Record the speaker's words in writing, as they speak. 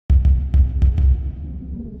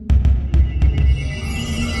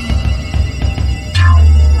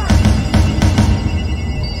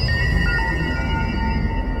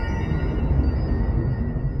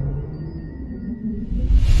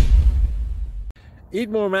Eat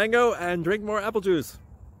more mango and drink more apple juice.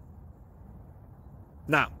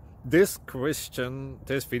 Now, this video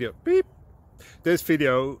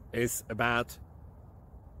is about,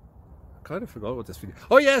 I kind of forgot what this video.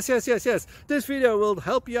 Oh yes. This video will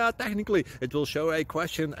help you out technically. It will show a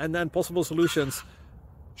question and then possible solutions.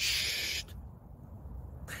 Shh.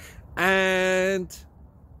 And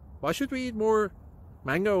why should we eat more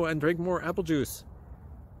mango and drink more apple juice?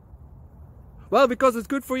 Well, because it's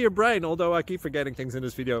good for your brain, although I keep forgetting things in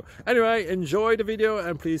this video. Anyway, enjoy the video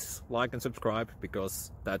and please like and subscribe, because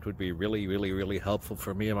that would be really helpful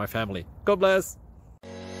for me and my family. God bless!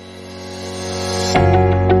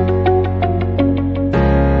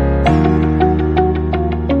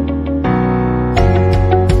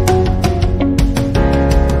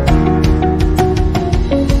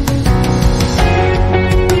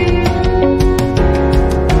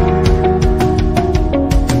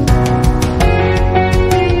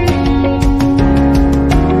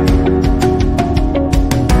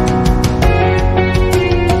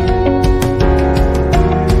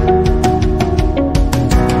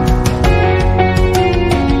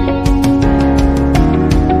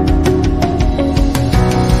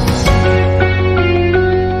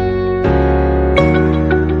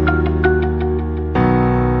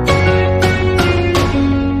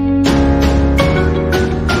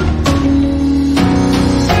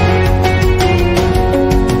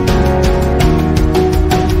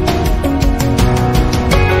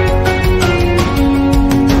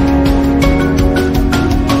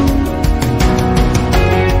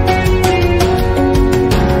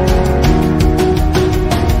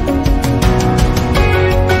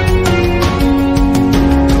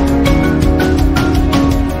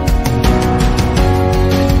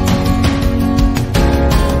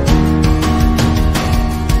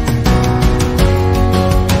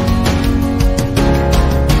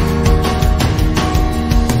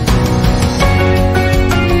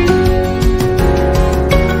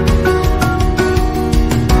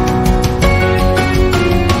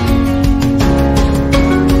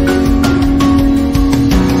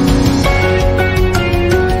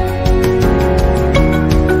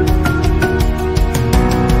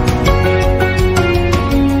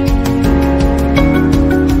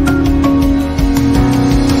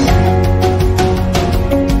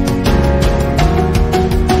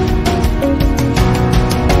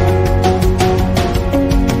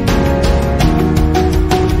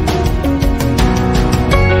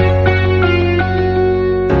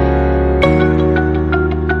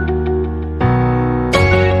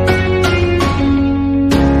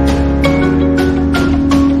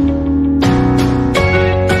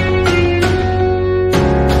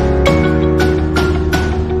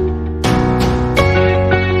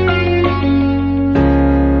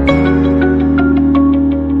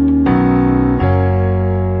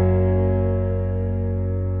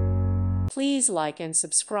 Please like and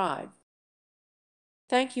subscribe.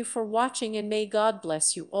 Thank you for watching, and may God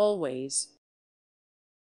bless you always.